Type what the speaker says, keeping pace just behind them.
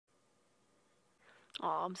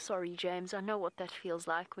Oh, I'm sorry, James. I know what that feels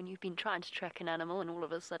like when you've been trying to track an animal and all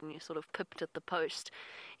of a sudden you're sort of pipped at the post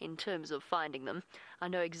in terms of finding them. I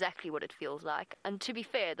know exactly what it feels like. And to be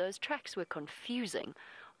fair, those tracks were confusing.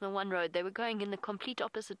 On the one road, they were going in the complete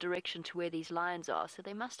opposite direction to where these lions are, so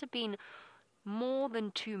they must have been more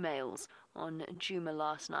than 2 males on Djuma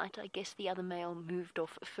last night. I guess the other male moved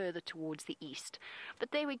off further towards the east.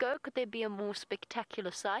 But there we go. Could there be a more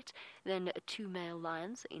spectacular sight than 2 male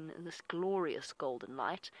lions in this glorious golden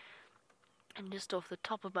light? And just off the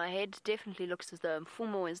top of my head, definitely looks as though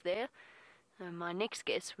Mfumo is there. My next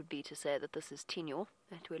guess would be to say that this is Tinyo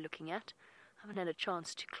that we're looking at. I haven't had a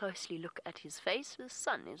chance to closely look at his face. The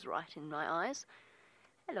sun is right in my eyes.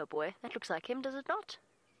 Hello, boy. That looks like him, does it not?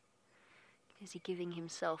 Is he giving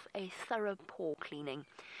himself a thorough paw cleaning?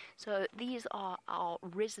 So these are our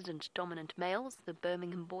resident dominant males, the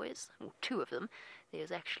Birmingham boys, or 2 of them.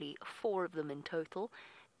 There's actually 4 of them in total,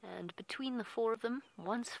 and between the 4 of them,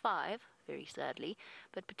 once 5, very sadly,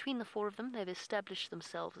 but between the 4 of them, they've established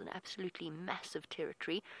themselves an absolutely massive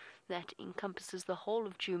territory that encompasses the whole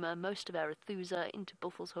of Djuma, most of Arathusa, into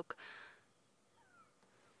Buffelshoek.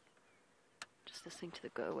 Just listening to the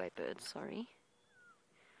go-away birds, sorry.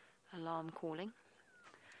 Alarm calling.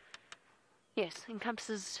 Yes,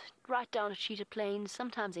 encompasses right down to Cheetah Plains,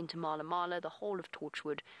 sometimes into Mala Mala, the whole of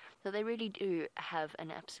Torchwood. So they really do have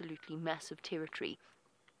an absolutely massive territory.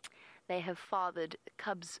 They have fathered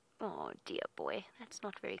cubs. Oh dear boy, that's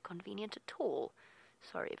not very convenient at all.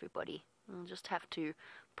 Sorry everybody, I'll just have to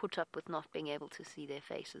put up with not being able to see their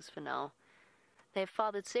faces for now. They have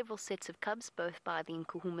fathered several sets of cubs, both by the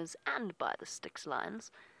Nkuhumas and by the Styx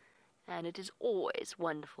lions, and it is always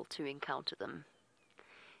wonderful to encounter them.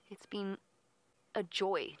 It's been a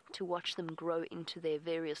joy to watch them grow into their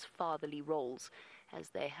various fatherly roles as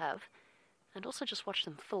they have, and also just watch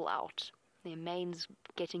them fill out, their manes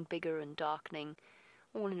getting bigger and darkening.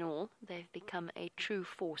 All in all, they've become a true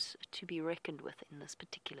force to be reckoned with in this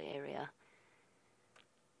particular area.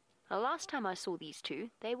 The last time I saw these 2,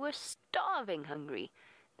 they were starving hungry.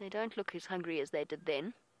 They don't look as hungry as they did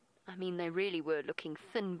then. I mean, they really were looking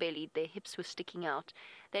thin-bellied, their hips were sticking out.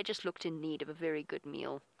 They just looked in need of a very good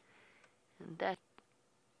meal. And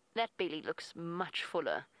that belly looks much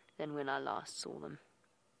fuller than when I last saw them.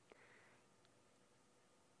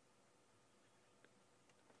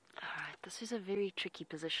 Alright, this is a very tricky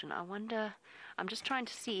position. I wonder, I'm just trying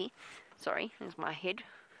to see, sorry, there's my head,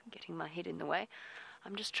 getting my head in the way.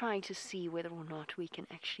 I'm just trying to see whether or not we can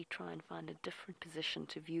actually try and find a different position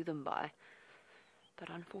to view them by. But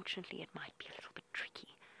unfortunately it might be a little bit tricky.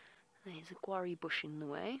 There's a guarri bush in the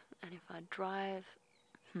way, and if I drive...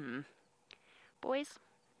 Boys,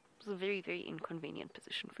 this is a very, very inconvenient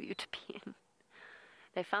position for you to be in.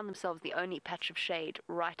 They found themselves the only patch of shade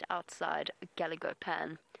right outside Gallego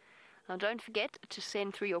Pan. Now don't forget to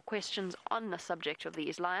send through your questions on the subject of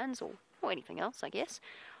these lions, or anything else I guess,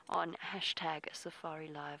 on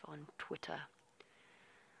 #SafariLive on Twitter.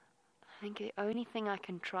 I think the only thing I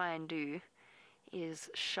can try and do is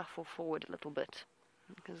shuffle forward a little bit,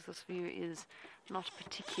 because this view is not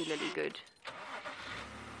particularly good.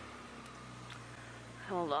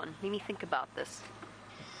 Hold on, let me think about this.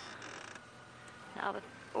 Now that,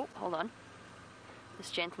 oh, hold on.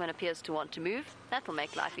 This gentleman appears to want to move. That'll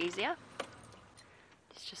make life easier.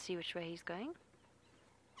 Let's just see which way he's going.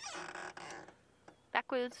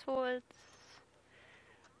 Backwards, forwards.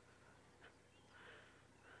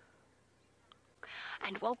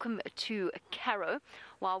 And welcome to Caro.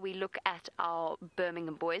 While we look at our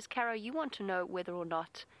Birmingham boys, Caro, you want to know whether or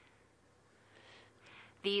not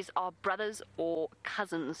these are brothers or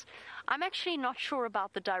cousins. I'm actually not sure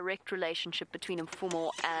about the direct relationship between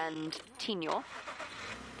Mfumo and Tinyo.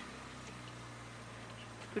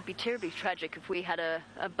 It would be terribly tragic if we had a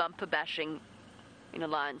bumper bashing in a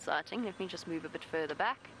lion sighting. Let me just move a bit further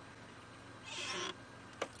back.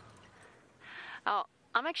 Oh,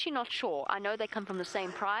 I'm actually not sure. I know they come from the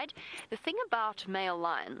same pride. The thing about male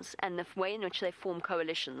lions and the way in which they form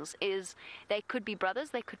coalitions is they could be brothers,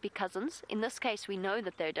 they could be cousins. In this case, we know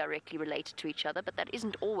that they're directly related to each other, but that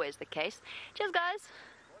isn't always the case. Cheers, guys.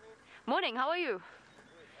 Morning, how are you?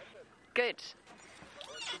 Good.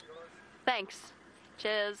 Thanks.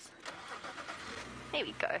 Cheers. There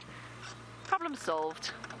we go. Problem solved.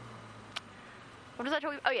 What was I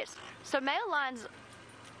talking about? Oh, yes. So male lions...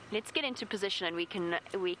 Let's get into position and we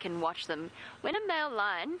can watch them. When a male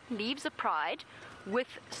lion leaves a pride with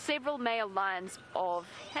several male lions of,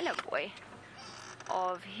 hello boy,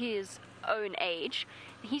 of his own age,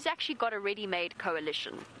 he's actually got a ready-made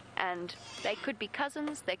coalition. and they could be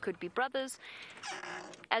cousins, they could be brothers.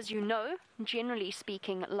 As you know, generally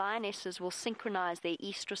speaking, lionesses will synchronize their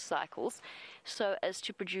estrus cycles so as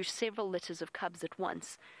to produce several litters of cubs at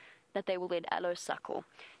once that they will then allosuckle.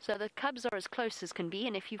 So the cubs are as close as can be,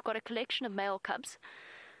 and if you've got a collection of male cubs,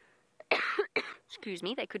 excuse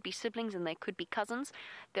me, they could be siblings and they could be cousins,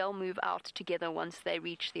 they'll move out together once they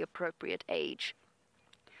reach the appropriate age.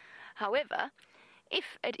 However,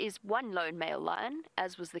 if it is one lone male lion,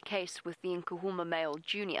 as was the case with the Nkuhuma male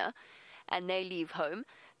Junior, and they leave home,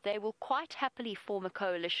 they will quite happily form a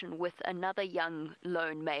coalition with another young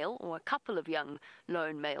lone male or a couple of young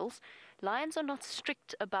lone males. Lions are not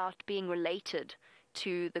strict about being related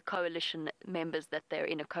to the coalition members that they're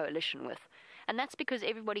in a coalition with. And that's because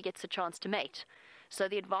everybody gets a chance to mate. So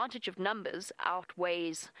the advantage of numbers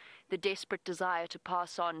outweighs the desperate desire to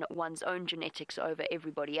pass on one's own genetics over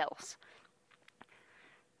everybody else.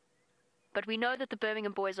 But we know that the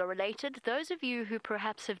Birmingham boys are related. Those of you who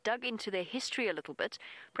perhaps have dug into their history a little bit,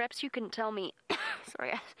 perhaps you can tell me,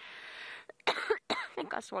 sorry, I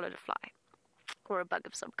think I swallowed a fly, or a bug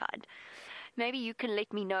of some kind. Maybe you can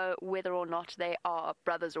let me know whether or not they are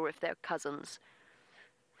brothers or if they're cousins.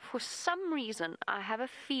 For some reason, I have a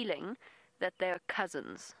feeling that they're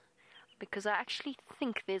cousins, because I actually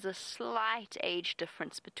think there's a slight age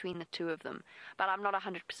difference between the two of them, but I'm not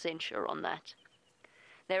 100% sure on that.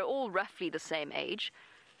 They're all roughly the same age.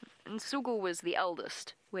 Nsugu was the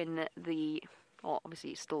eldest when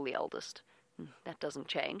obviously he's still the eldest. That doesn't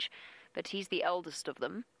change. But he's the eldest of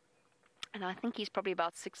them. And I think he's probably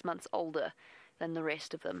about 6 months older than the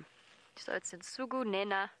rest of them. So it's Nsugu,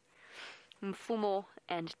 Nena, Mfumo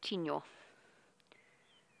and Tinyo.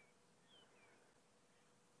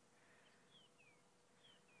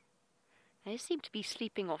 They seem to be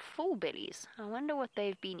sleeping off full bellies. I wonder what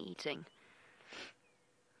they've been eating.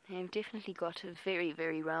 They've definitely got very,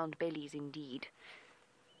 very round bellies indeed.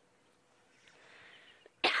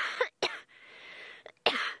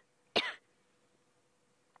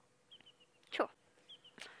 Sure.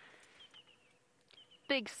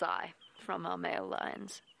 Big sigh from our male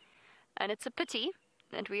lions. And it's a pity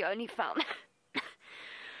that we only found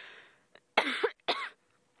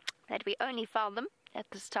them at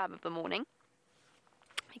this time of the morning,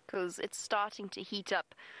 because it's starting to heat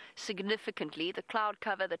up significantly. The cloud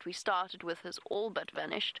cover that we started with has all but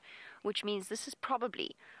vanished, which means this is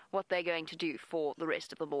probably what they're going to do for the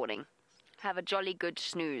rest of the morning. Have a jolly good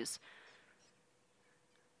snooze.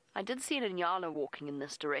 I did see an Inyala walking in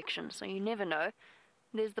this direction, so you never know.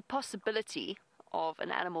 There's the possibility of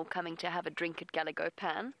an animal coming to have a drink at Galago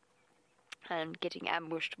Pan and getting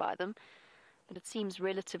ambushed by them, but it seems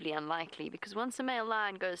relatively unlikely, because once a male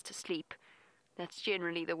lion goes to sleep, that's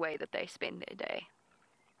generally the way that they spend their day.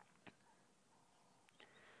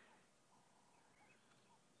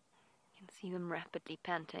 You can see them rapidly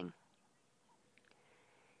panting.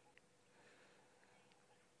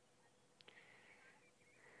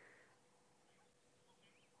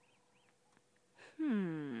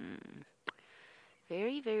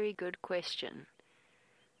 Very, very good question.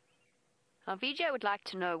 Now, VJ would like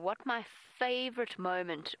to know what my favorite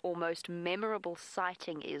moment or most memorable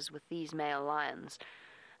sighting is with these male lions.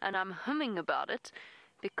 And I'm humming about it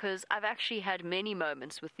because I've actually had many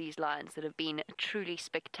moments with these lions that have been truly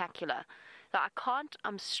spectacular. So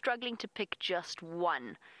I'm struggling to pick just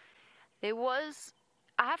one.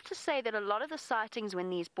 I have to say that a lot of the sightings when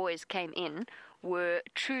these boys came in were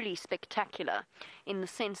truly spectacular, in the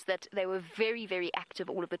sense that they were very, very active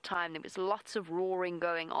all of the time. There was lots of roaring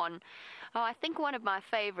going on. I think one of my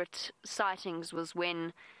favorite sightings was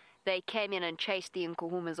when they came in and chased the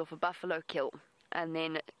Nkuhumas off a buffalo kill. And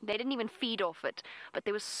then they didn't even feed off it, but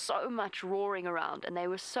there was so much roaring around, and they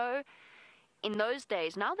were so, in those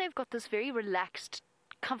days, now they've got this very relaxed,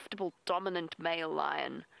 comfortable, dominant male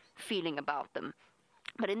lion feeling about them.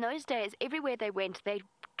 But in those days, everywhere they went, they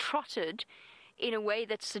trotted in a way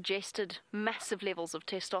that suggested massive levels of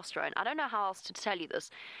testosterone. I don't know how else to tell you this,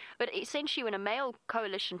 but essentially when a male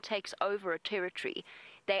coalition takes over a territory,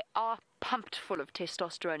 they are pumped full of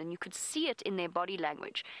testosterone, and you could see it in their body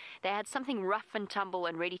language. They had something rough and tumble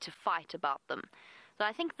and ready to fight about them. So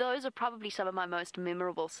I think those are probably some of my most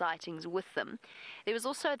memorable sightings with them. There was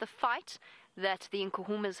also the fight that the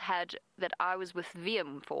Nkuhumas had that I was with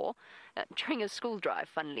VM for during a school drive,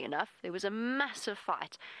 funnily enough. There was a massive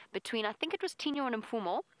fight between, I think it was Tinyo and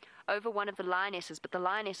Mfumo, over one of the lionesses, but the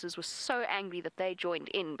lionesses were so angry that they joined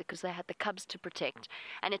in because they had the cubs to protect,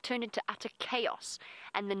 and it turned into utter chaos,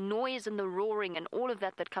 and the noise and the roaring and all of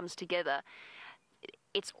that comes together,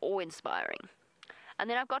 it's awe-inspiring. And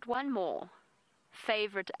then I've got one more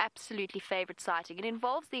absolutely favorite sighting. It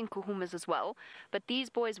involves the Nkuhumas as well, but these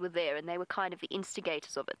boys were there and they were kind of the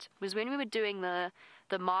instigators of it. It was when we were doing the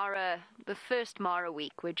first Mara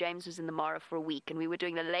week, where James was in the Mara for a week, and we were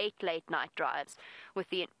doing the late night drives with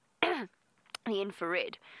the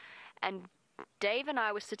infrared. And Dave and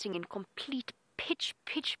I were sitting in complete pitch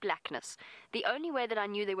blackness. The only way that I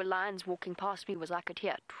knew there were lions walking past me was I could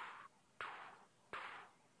hear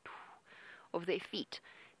of their feet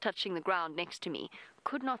touching the ground next to me.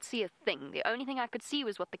 Could not see a thing. The only thing I could see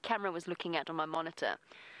was what the camera was looking at on my monitor.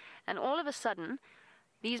 And all of a sudden,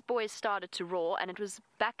 these boys started to roar, and it was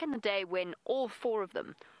back in the day when all four of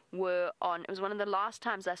them were on. It was one of the last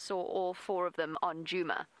times I saw all four of them on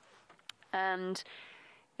Djuma. And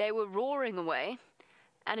they were roaring away,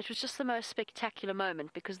 and it was just the most spectacular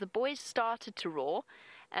moment, because the boys started to roar,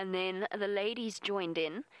 and then the ladies joined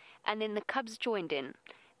in, and then the cubs joined in.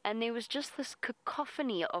 And there was just this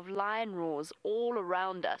cacophony of lion roars all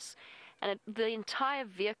around us. And the entire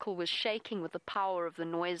vehicle was shaking with the power of the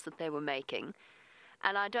noise that they were making.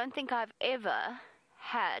 And I don't think I've ever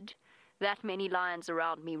had that many lions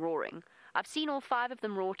around me roaring. I've seen all 5 of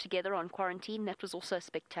them roar together on quarantine. That was also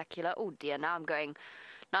spectacular. Oh dear, now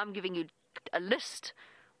I'm giving you a list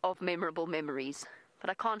of memorable memories. But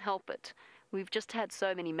I can't help it. We've just had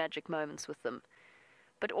so many magic moments with them.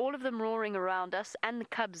 But all of them roaring around us, and the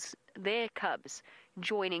cubs, their cubs,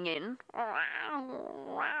 joining in.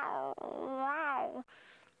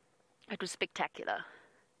 It was spectacular.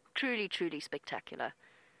 Truly, truly spectacular.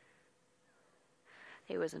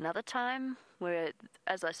 There was another time where,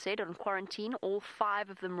 as I said, on quarantine, all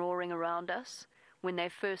 5 of them roaring around us when they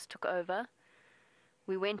first took over.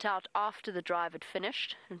 We went out after the drive had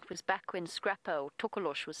finished. It was back when Scrapper or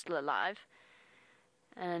Tokolosh was still alive.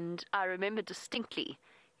 And I remember distinctly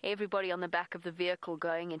everybody on the back of the vehicle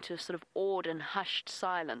going into a sort of awed and hushed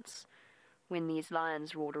silence when these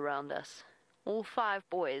lions roared around us. All 5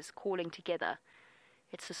 boys calling together.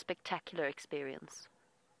 It's a spectacular experience.